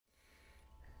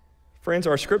Friends,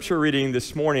 our scripture reading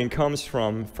this morning comes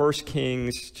from 1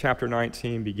 Kings chapter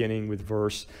 19, beginning with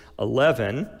verse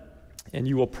 11. And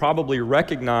you will probably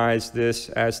recognize this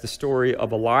as the story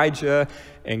of Elijah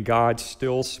and God's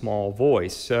still small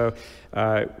voice. So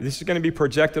this is going to be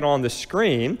projected on the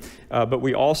screen, but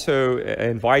we also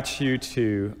invite you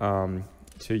to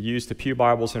use the pew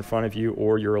Bibles in front of you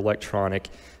or your electronic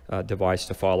device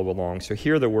to follow along. So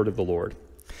hear the word of the Lord.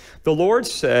 The Lord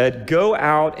said, "Go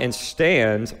out and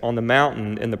stand on the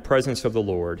mountain in the presence of the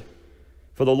Lord,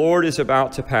 for the Lord is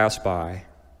about to pass by."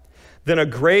 Then a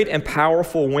great and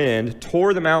powerful wind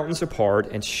tore the mountains apart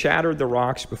and shattered the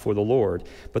rocks before the Lord,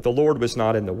 but the Lord was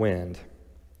not in the wind.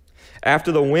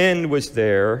 After the wind was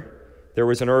there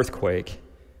was an earthquake,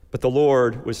 but the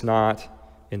Lord was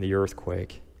not in the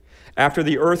earthquake. After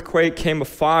the earthquake came a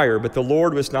fire, but the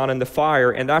Lord was not in the fire.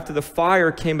 And after the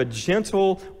fire came a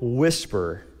gentle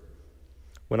whisper.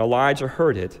 When Elijah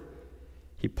heard it,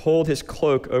 he pulled his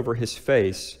cloak over his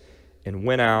face and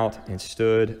went out and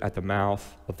stood at the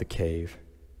mouth of the cave.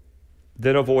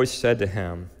 Then a voice said to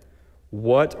him,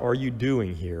 "What are you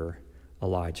doing here,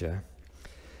 Elijah?"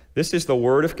 This is the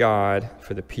word of God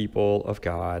for the people of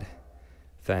God.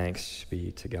 Thanks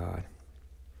be to God.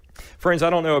 Friends, I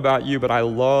don't know about you, but I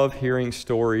love hearing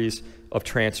stories of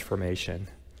transformation.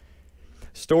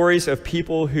 Stories of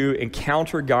people who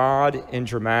encounter God in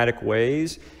dramatic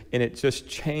ways, and it just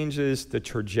changes the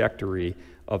trajectory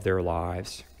of their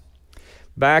lives.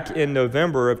 Back in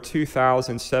November of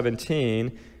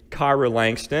 2017, Kyra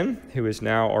Langston, who is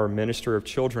now our Minister of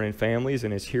Children and Families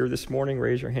and is here this morning,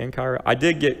 raise your hand, Kyra. I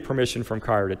did get permission from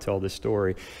Kyra to tell this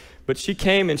story. But she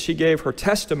came and she gave her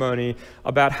testimony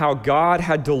about how God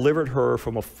had delivered her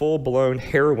from a full-blown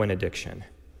heroin addiction.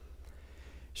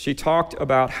 She talked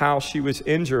about how she was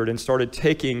injured and started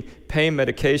taking pain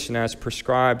medication as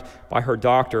prescribed by her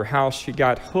doctor, how she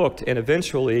got hooked and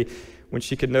eventually, when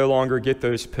she could no longer get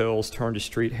those pills, turned to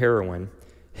street heroin,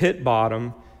 hit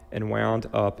bottom, and wound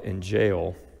up in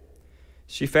jail.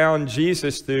 She found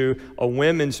Jesus through a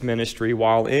women's ministry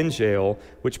while in jail,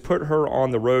 which put her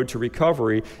on the road to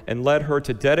recovery and led her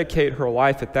to dedicate her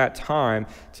life at that time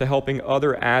to helping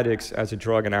other addicts as a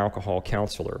drug and alcohol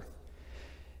counselor.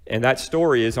 And that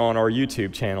story is on our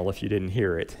YouTube channel if you didn't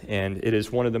hear it. And it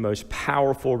is one of the most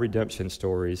powerful redemption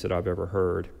stories that I've ever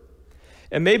heard.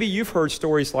 And maybe you've heard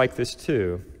stories like this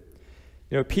too.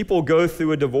 You know, people go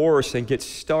through a divorce and get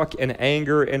stuck in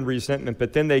anger and resentment,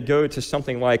 but then they go to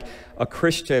something like a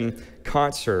Christian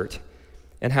concert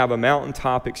and have a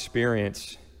mountaintop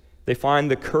experience. They find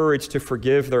the courage to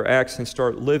forgive their ex and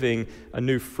start living a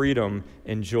new freedom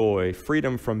and joy,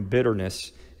 freedom from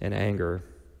bitterness and anger.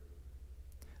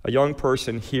 A young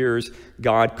person hears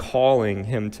God calling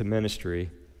him to ministry,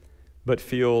 but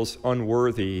feels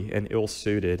unworthy and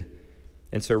ill-suited,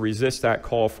 and so resists that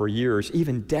call for years,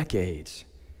 even decades,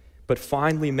 but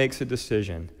finally makes a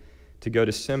decision to go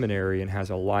to seminary and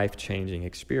has a life-changing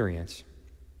experience.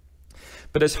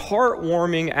 But as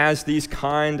heartwarming as these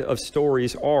kind of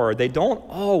stories are, they don't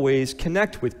always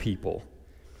connect with people.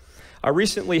 I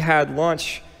recently had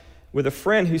lunch with a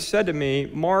friend who said to me,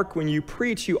 "Mark, when you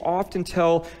preach, you often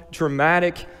tell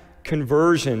dramatic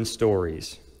conversion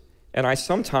stories, and I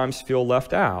sometimes feel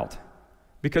left out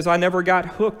because I never got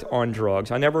hooked on drugs.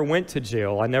 I never went to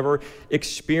jail. I never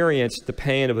experienced the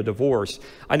pain of a divorce.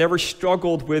 I never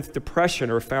struggled with depression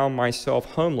or found myself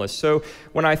homeless. So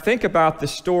when I think about the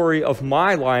story of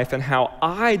my life and how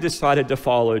I decided to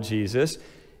follow Jesus,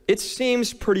 it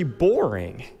seems pretty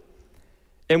boring.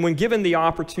 And when given the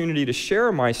opportunity to share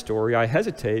my story, I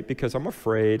hesitate because I'm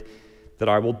afraid that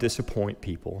I will disappoint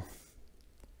people."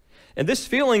 And this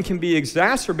feeling can be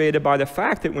exacerbated by the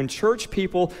fact that when church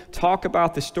people talk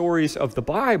about the stories of the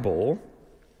Bible,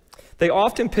 they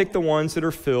often pick the ones that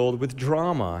are filled with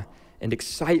drama and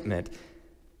excitement.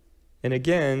 And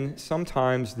again,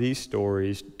 sometimes these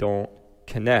stories don't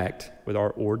connect with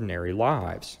our ordinary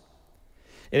lives.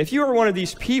 And if you are one of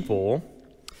these people,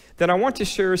 then I want to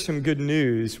share some good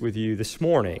news with you this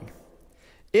morning.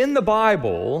 In the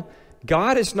Bible,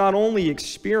 God is not only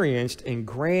experienced in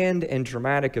grand and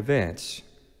dramatic events.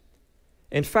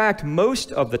 In fact,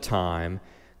 most of the time,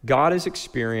 God is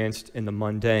experienced in the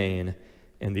mundane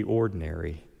and the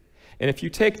ordinary. And if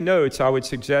you take notes, I would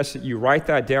suggest that you write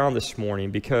that down this morning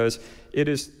because it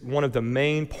is one of the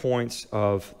main points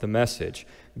of the message.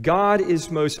 God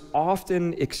is most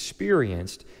often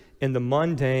experienced in the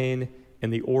mundane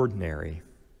and the ordinary.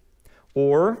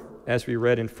 Or, as we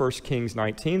read in 1 Kings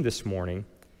 19 this morning,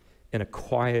 in a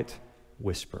quiet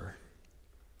whisper.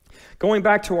 Going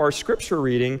back to our scripture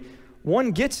reading,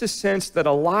 one gets a sense that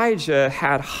Elijah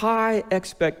had high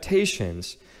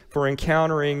expectations for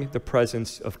encountering the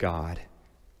presence of God.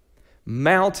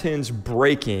 Mountains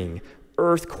breaking,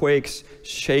 earthquakes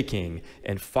shaking,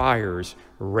 and fires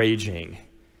raging.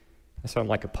 I sound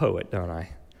like a poet, don't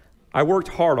I? I worked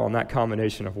hard on that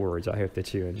combination of words. I hope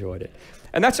that you enjoyed it.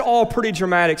 And that's all pretty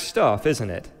dramatic stuff, isn't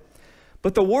it?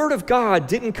 But the Word of God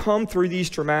didn't come through these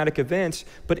dramatic events,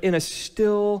 but in a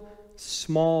still,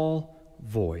 small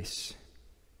voice.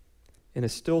 In a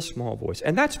still, small voice.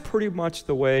 And that's pretty much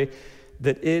the way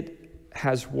that it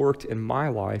has worked in my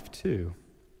life, too.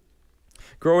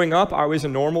 Growing up, I was a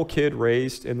normal kid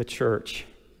raised in the church.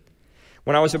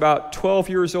 When I was about 12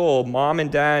 years old, Mom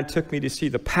and Dad took me to see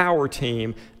the Power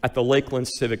Team at the Lakeland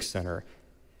Civic Center.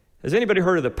 Has anybody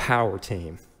heard of the Power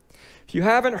Team? If you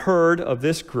haven't heard of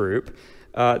this group,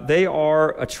 they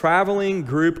are a traveling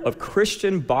group of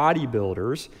Christian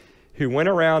bodybuilders who went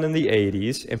around in the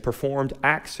 80s and performed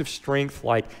acts of strength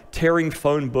like tearing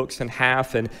phone books in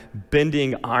half and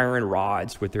bending iron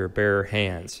rods with their bare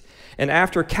hands. And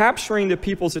after capturing the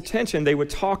people's attention, they would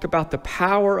talk about the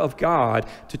power of God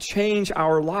to change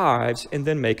our lives and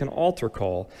then make an altar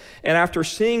call. And after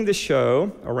seeing the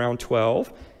show around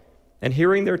 12 and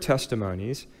hearing their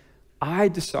testimonies, I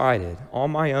decided on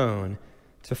my own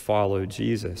to follow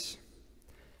Jesus.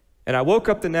 And I woke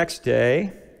up the next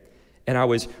day and I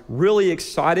was really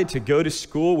excited to go to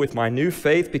school with my new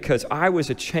faith because I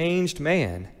was a changed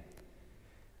man.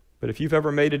 But if you've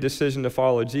ever made a decision to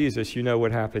follow Jesus, you know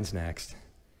what happens next.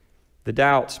 The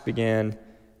doubts began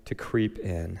to creep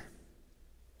in.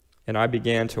 And I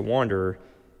began to wonder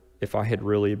if I had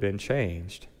really been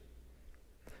changed.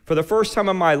 For the first time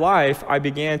in my life, I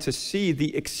began to see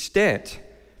the extent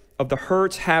of the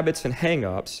hurts, habits, and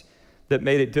hang-ups that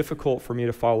made it difficult for me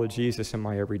to follow Jesus in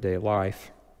my everyday life.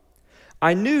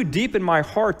 I knew deep in my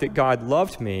heart that God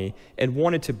loved me and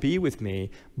wanted to be with me,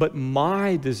 but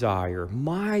my desire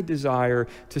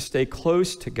to stay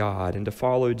close to God and to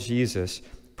follow Jesus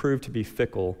proved to be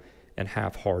fickle and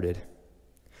half-hearted.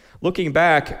 Looking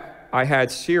back, I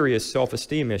had serious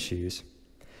self-esteem issues.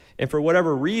 And for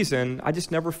whatever reason, I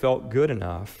just never felt good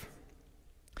enough.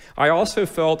 I also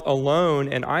felt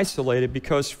alone and isolated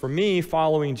because for me,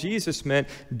 following Jesus meant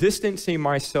distancing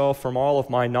myself from all of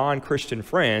my non-Christian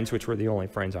friends, which were the only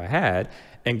friends I had,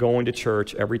 and going to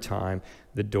church every time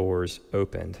the doors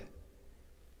opened.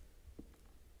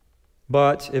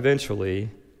 But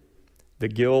eventually, the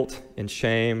guilt and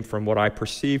shame from what I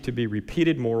perceived to be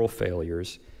repeated moral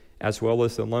failures, as well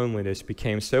as the loneliness,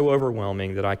 became so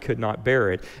overwhelming that I could not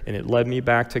bear it, and it led me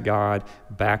back to God,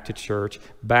 back to church,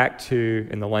 back to,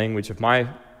 in the language of my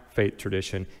faith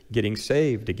tradition, getting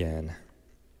saved again.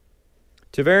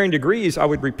 To varying degrees, I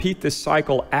would repeat this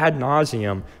cycle ad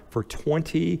nauseum for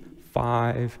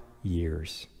 25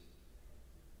 years.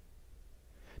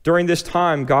 During this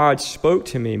time, God spoke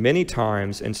to me many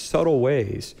times in subtle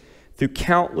ways through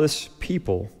countless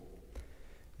people,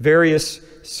 various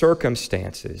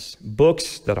circumstances,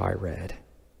 books that I read.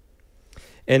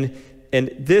 And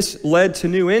this led to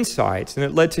new insights, and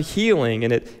it led to healing,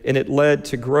 and it led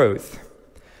to growth.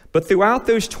 But throughout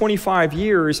those 25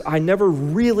 years, I never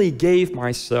really gave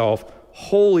myself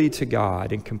wholly to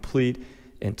God in complete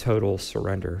and total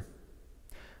surrender.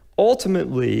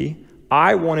 Ultimately,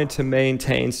 I wanted to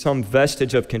maintain some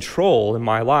vestige of control in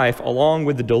my life, along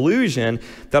with the delusion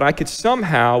that I could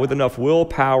somehow, with enough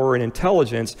willpower and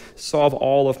intelligence, solve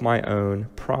all of my own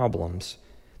problems.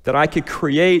 That I could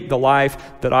create the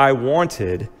life that I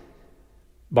wanted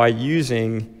by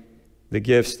using the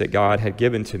gifts that God had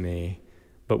given to me,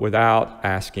 but without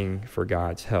asking for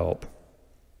God's help.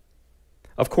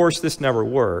 Of course, this never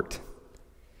worked,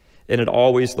 and it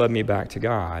always led me back to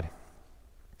God.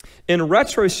 In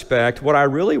retrospect, what I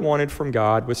really wanted from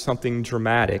God was something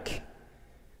dramatic,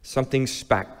 something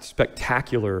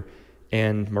spectacular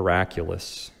and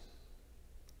miraculous.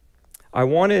 I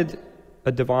wanted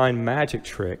a divine magic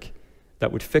trick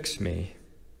that would fix me.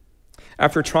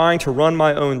 After trying to run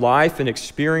my own life and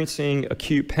experiencing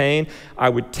acute pain, I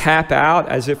would tap out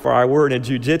as if I were in a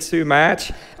jiu-jitsu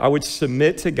match. I would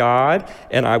submit to God,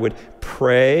 and I would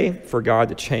pray for God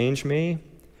to change me,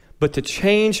 but to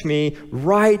change me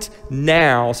right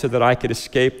now so that I could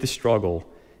escape the struggle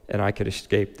and I could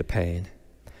escape the pain.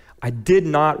 I did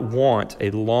not want a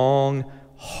long,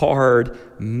 hard,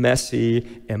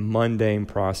 messy, and mundane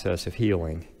process of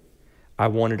healing. I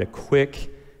wanted a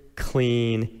quick,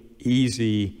 clean,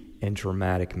 easy, and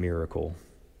dramatic miracle.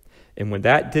 And when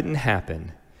that didn't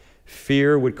happen,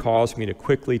 fear would cause me to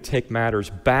quickly take matters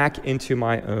back into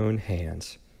my own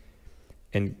hands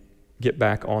and get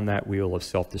back on that wheel of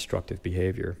self-destructive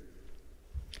behavior.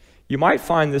 You might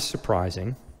find this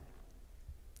surprising,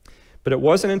 But it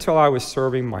wasn't until I was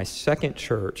serving my second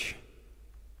church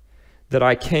that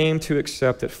I came to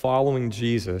accept that following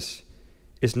Jesus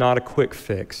is not a quick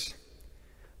fix,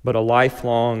 but a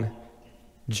lifelong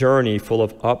journey full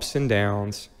of ups and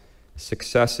downs,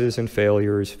 successes and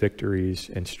failures, victories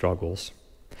and struggles.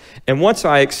 And once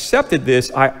I accepted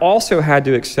this, I also had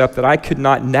to accept that I could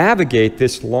not navigate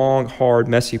this long, hard,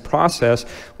 messy process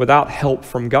without help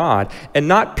from God. And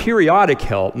not periodic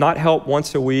help, not help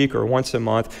once a week or once a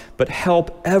month, but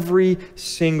help every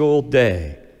single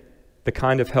day. The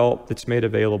kind of help that's made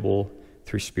available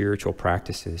through spiritual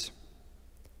practices.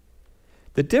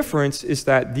 The difference is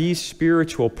that these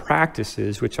spiritual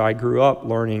practices, which I grew up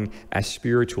learning as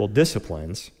spiritual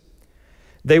disciplines,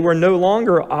 they were no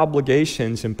longer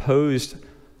obligations imposed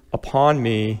upon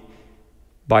me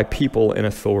by people in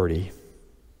authority.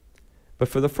 But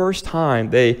for the first time,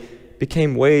 they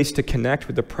became ways to connect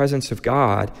with the presence of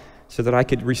God so that I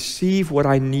could receive what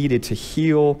I needed to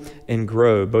heal and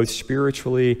grow, both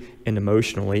spiritually and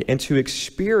emotionally, and to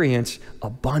experience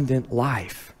abundant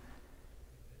life.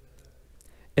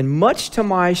 And much to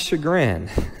my chagrin,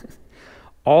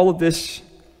 all of this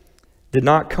did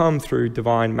not come through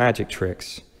divine magic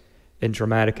tricks and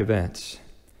dramatic events,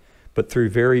 but through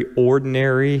very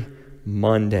ordinary,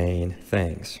 mundane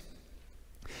things.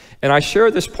 And I share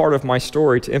this part of my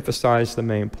story to emphasize the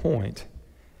main point,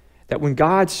 that when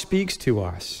God speaks to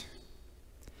us,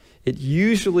 it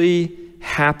usually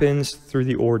happens through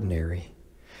the ordinary.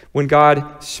 When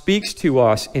God speaks to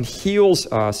us and heals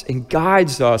us and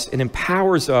guides us and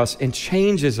empowers us and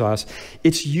changes us,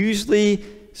 it's usually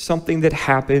something that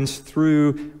happens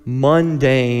through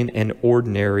mundane and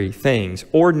ordinary things,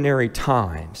 ordinary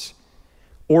times,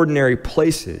 ordinary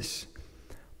places,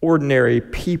 ordinary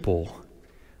people,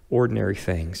 ordinary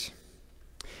things.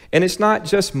 And it's not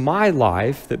just my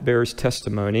life that bears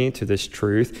testimony to this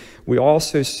truth. We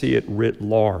also see it writ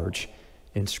large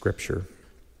in Scripture.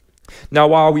 Now,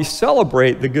 while we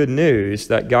celebrate the good news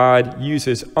that God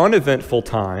uses uneventful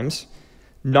times,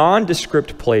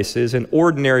 nondescript places, and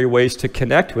ordinary ways to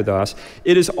connect with us,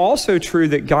 it is also true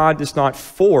that God does not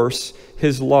force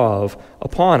his love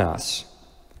upon us.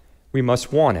 We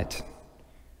must want it.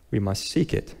 We must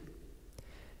seek it.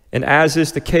 And as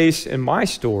is the case in my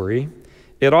story,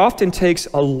 it often takes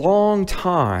a long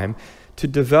time to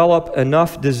develop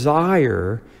enough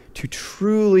desire to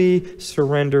truly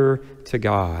surrender to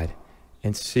God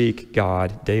and seek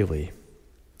God daily.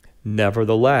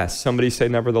 Nevertheless, somebody say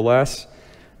nevertheless.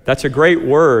 That's a great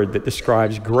word that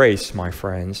describes grace, my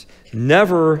friends.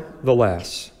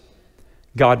 Nevertheless,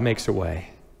 God makes a way.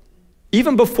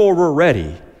 Even before we're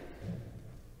ready,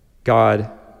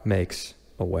 God makes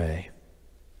a way.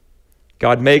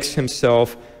 God makes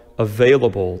himself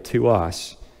available to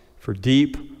us for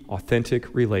deep,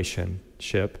 authentic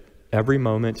relationship every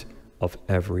moment of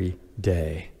every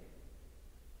day.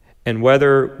 And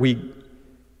whether we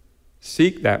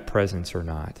seek that presence or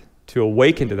not, to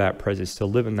awaken to that presence, to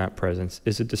live in that presence,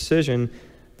 is a decision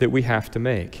that we have to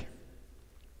make.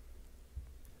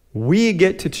 We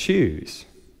get to choose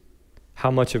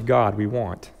how much of God we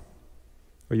want.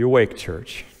 Are you awake,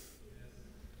 church?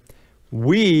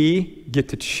 We get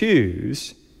to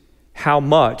choose how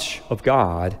much of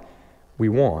God we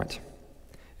want.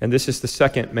 And this is the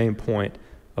second main point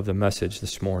of the message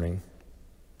this morning.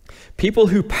 People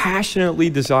who passionately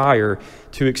desire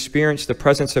to experience the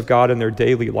presence of God in their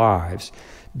daily lives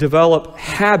develop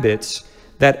habits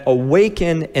that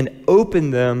awaken and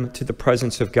open them to the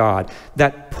presence of God,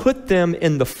 that put them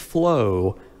in the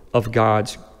flow of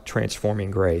God's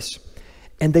transforming grace.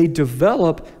 And they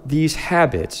develop these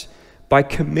habits by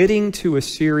committing to a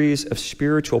series of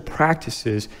spiritual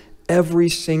practices every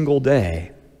single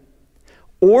day.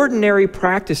 Ordinary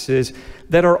practices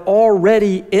that are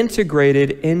already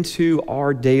integrated into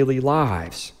our daily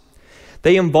lives.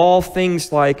 They involve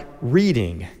things like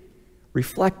reading,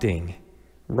 reflecting,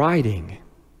 writing,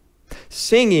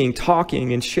 singing,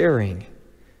 talking, and sharing,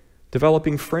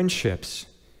 developing friendships,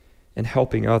 and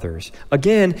helping others.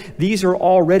 Again, these are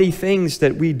already things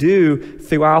that we do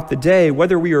throughout the day,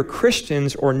 whether we are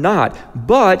Christians or not.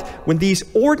 But when these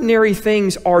ordinary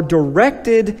things are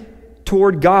directed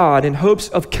toward God in hopes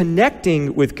of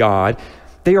connecting with God,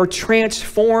 they are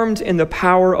transformed in the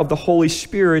power of the Holy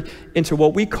Spirit into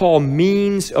what we call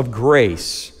means of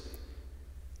grace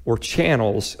or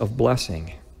channels of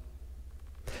blessing.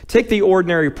 Take the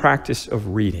ordinary practice of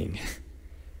reading.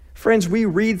 Friends, we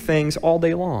read things all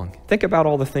day long. Think about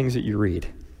all the things that you read.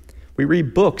 We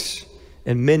read books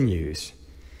and menus.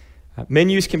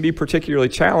 Menus can be particularly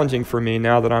challenging for me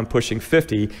now that I'm pushing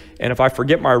 50, and if I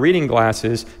forget my reading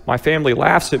glasses, my family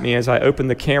laughs at me as I open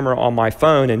the camera on my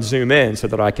phone and zoom in so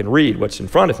that I can read what's in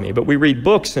front of me. But we read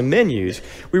books and menus.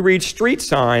 We read street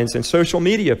signs and social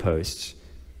media posts,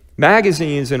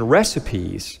 magazines and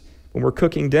recipes when we're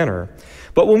cooking dinner.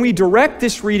 But when we direct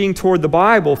this reading toward the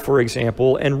Bible, for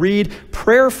example, and read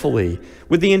prayerfully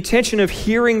with the intention of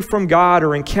hearing from God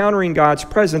or encountering God's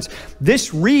presence,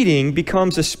 this reading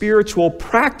becomes a spiritual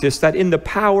practice that in the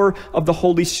power of the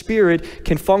Holy Spirit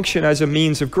can function as a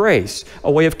means of grace,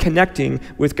 a way of connecting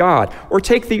with God. Or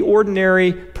take the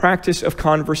ordinary practice of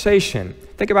conversation.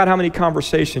 Think about how many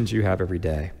conversations you have every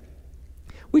day.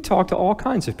 We talk to all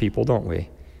kinds of people, don't we?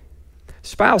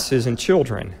 Spouses and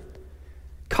children,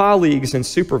 colleagues and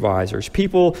supervisors,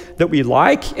 people that we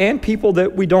like and people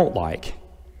that we don't like,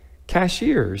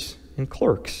 cashiers and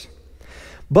clerks.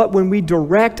 But when we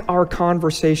direct our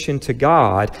conversation to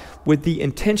God with the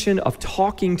intention of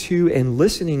talking to and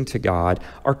listening to God,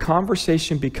 our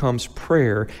conversation becomes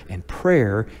prayer, and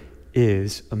prayer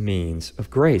is a means of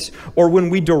grace. Or when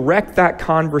we direct that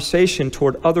conversation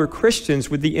toward other Christians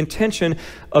with the intention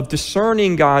of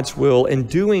discerning God's will and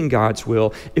doing God's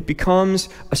will, it becomes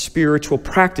a spiritual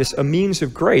practice, a means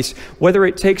of grace, whether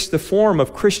it takes the form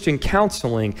of Christian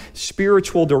counseling,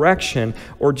 spiritual direction,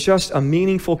 or just a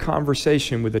meaningful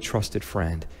conversation with a trusted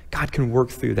friend. God can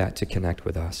work through that to connect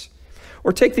with us.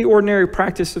 Or take the ordinary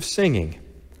practice of singing.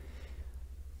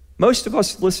 Most of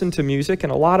us listen to music,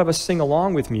 and a lot of us sing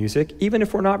along with music, even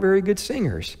if we're not very good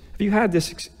singers. Have you had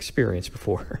this experience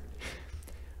before?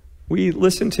 We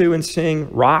listen to and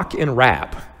sing rock and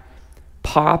rap,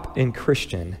 pop and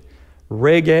Christian,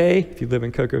 reggae, if you live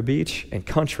in Cocoa Beach, and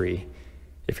country,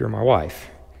 if you're my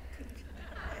wife,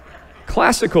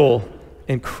 classical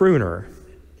and crooner.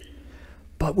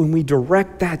 But when we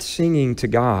direct that singing to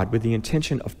God with the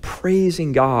intention of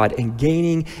praising God and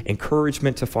gaining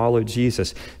encouragement to follow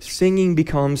Jesus, singing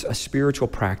becomes a spiritual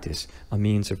practice, a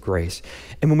means of grace.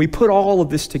 And when we put all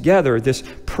of this together, this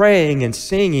praying and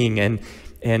singing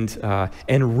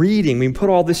and reading, we put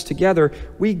all this together,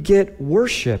 we get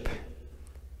worship,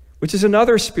 which is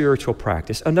another spiritual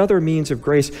practice, another means of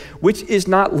grace, which is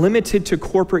not limited to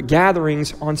corporate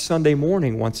gatherings on Sunday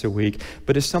morning once a week,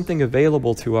 but is something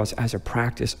available to us as a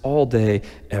practice all day,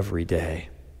 every day.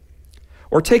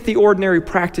 Or take the ordinary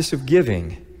practice of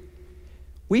giving.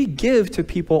 We give to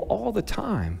people all the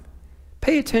time.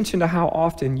 Pay attention to how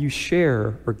often you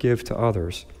share or give to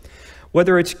others.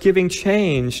 Whether it's giving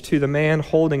change to the man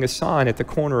holding a sign at the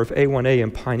corner of A1A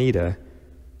and Pineda,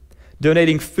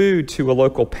 donating food to a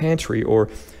local pantry, or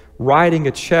writing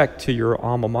a check to your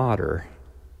alma mater,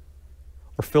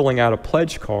 or filling out a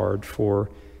pledge card for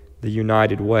the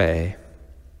United Way.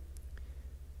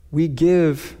 We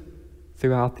give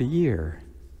throughout the year,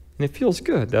 and it feels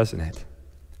good, doesn't it,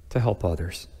 to help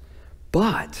others.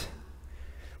 But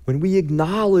when we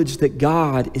acknowledge that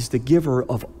God is the giver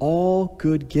of all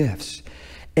good gifts,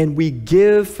 and we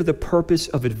give for the purpose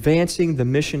of advancing the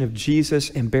mission of Jesus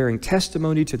and bearing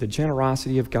testimony to the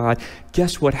generosity of God,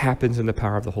 guess what happens in the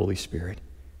power of the Holy Spirit?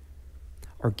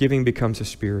 Our giving becomes a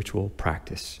spiritual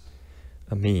practice,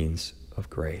 a means of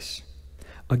grace.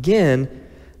 Again,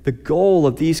 the goal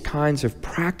of these kinds of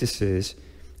practices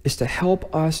is to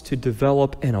help us to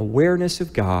develop an awareness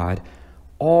of God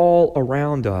all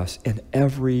around us in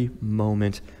every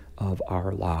moment of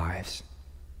our lives,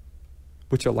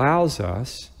 which allows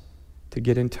us to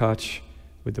get in touch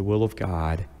with the will of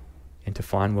God and to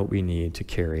find what we need to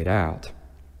carry it out.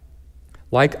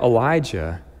 Like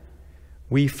Elijah,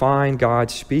 we find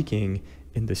God speaking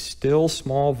in the still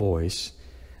small voice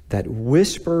that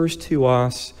whispers to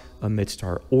us amidst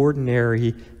our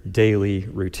ordinary daily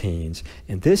routines.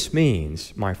 And this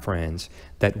means, my friends,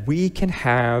 that we can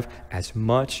have as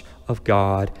much of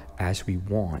God as we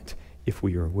want if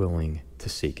we are willing to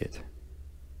seek it.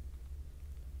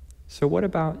 So what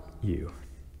about you?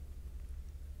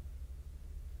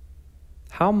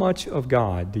 How much of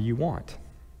God do you want?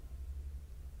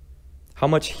 How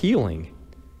much healing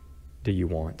do you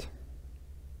want?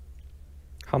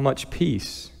 How much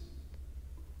peace,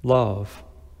 love,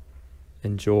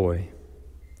 and joy?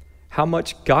 How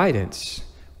much guidance,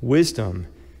 wisdom,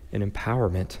 and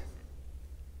empowerment?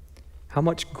 How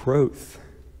much growth?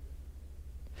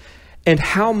 And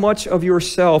how much of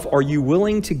yourself are you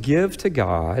willing to give to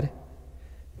God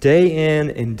day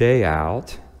in and day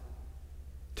out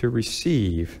to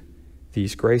receive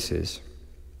these graces?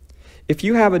 If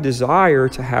you have a desire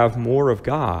to have more of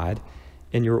God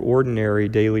in your ordinary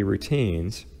daily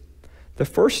routines, the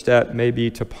first step may be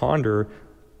to ponder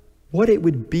what it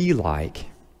would be like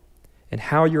and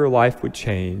how your life would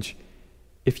change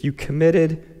if you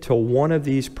committed to one of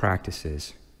these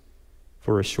practices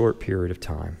for a short period of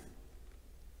time.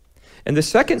 And the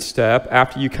second step,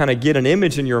 after you kind of get an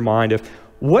image in your mind of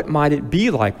what might it be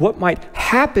like, what might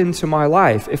happen to my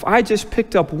life if I just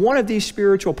picked up one of these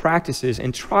spiritual practices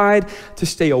and tried to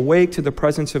stay awake to the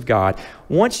presence of God.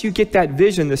 Once you get that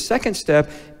vision, the second step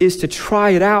is to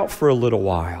try it out for a little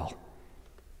while.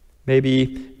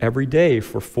 Maybe every day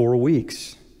for 4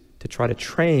 weeks to try to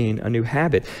train a new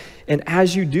habit. And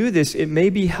as you do this, it may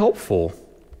be helpful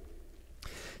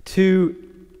to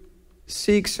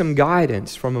seek some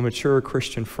guidance from a mature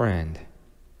Christian friend.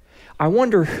 I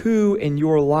wonder who in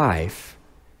your life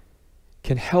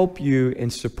can help you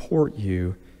and support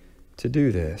you to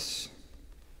do this.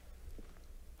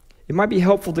 It might be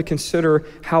helpful to consider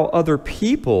how other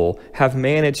people have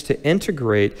managed to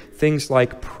integrate things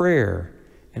like prayer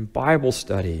and Bible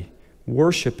study,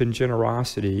 worship and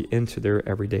generosity into their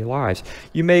everyday lives.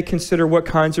 You may consider what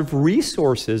kinds of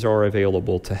resources are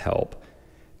available to help.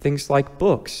 Things like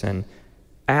books and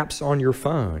apps on your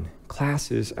phone,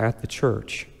 classes at the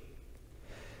church.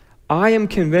 I am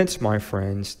convinced, my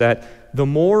friends, that the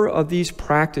more of these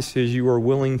practices you are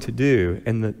willing to do,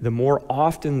 and the more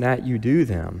often that you do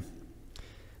them,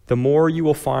 the more you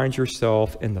will find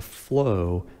yourself in the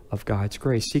flow of God's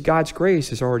grace. See, God's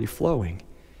grace is already flowing.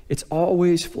 It's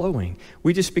always flowing.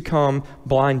 We just become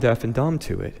blind, deaf, and dumb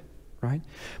to it, right?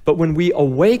 But when we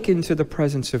awaken to the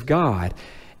presence of God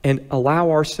and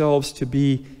allow ourselves to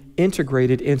be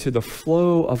integrated into the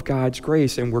flow of God's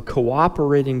grace, and we're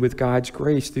cooperating with God's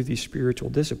grace through these spiritual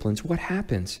disciplines, what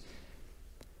happens?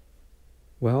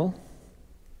 Well,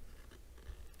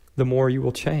 the more you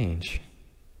will change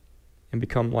and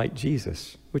become like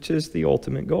Jesus, which is the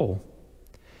ultimate goal.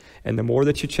 And the more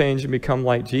that you change and become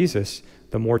like Jesus,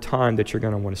 the more time that you're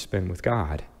going to want to spend with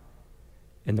God,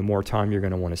 and the more time you're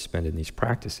going to want to spend in these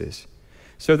practices,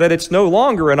 so that it's no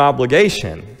longer an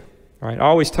obligation. Right? I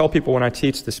always tell people when I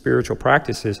teach the spiritual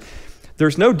practices,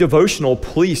 there's no devotional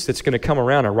police that's going to come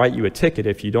around and write you a ticket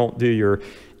if you don't do your,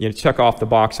 check off the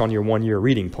box on your 1-year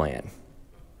reading plan,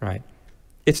 right?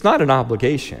 It's not an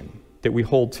obligation that we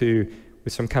hold to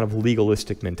with some kind of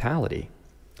legalistic mentality.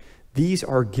 These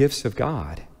are gifts of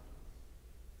God.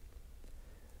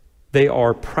 They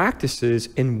are practices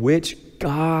in which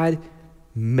God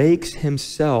makes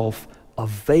himself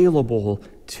available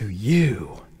to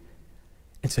you.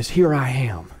 And says, here I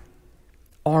am,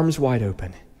 arms wide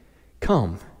open.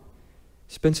 Come,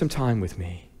 spend some time with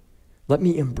me. Let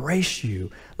me embrace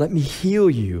you. Let me heal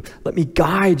you. Let me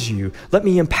guide you. Let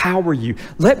me empower you.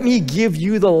 Let me give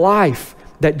you the life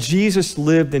that Jesus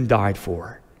lived and died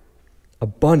for.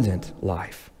 Abundant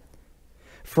life.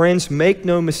 Friends, make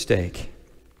no mistake.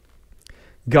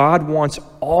 God wants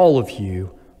all of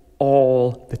you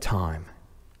all the time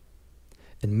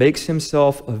and makes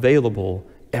himself available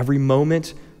every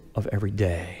moment of every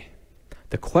day.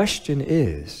 The question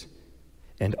is,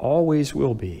 and always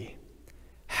will be,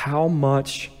 how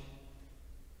much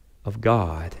of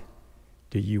God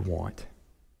do you want?